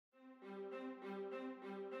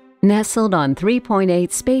Nestled on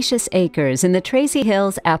 3.8 spacious acres in the Tracy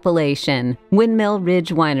Hills appellation, Windmill Ridge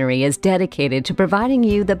Winery is dedicated to providing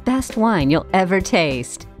you the best wine you'll ever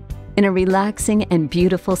taste. In a relaxing and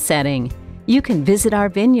beautiful setting, you can visit our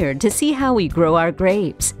vineyard to see how we grow our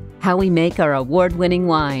grapes, how we make our award-winning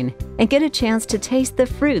wine, and get a chance to taste the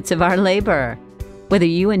fruits of our labor. Whether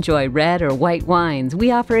you enjoy red or white wines,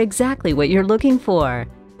 we offer exactly what you're looking for.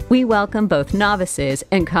 We welcome both novices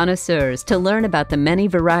and connoisseurs to learn about the many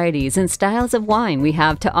varieties and styles of wine we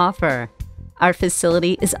have to offer. Our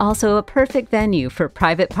facility is also a perfect venue for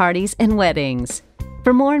private parties and weddings.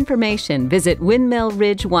 For more information, visit Windmill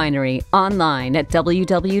Ridge Winery online at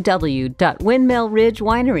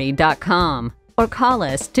www.windmillridgewinery.com or call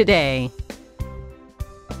us today.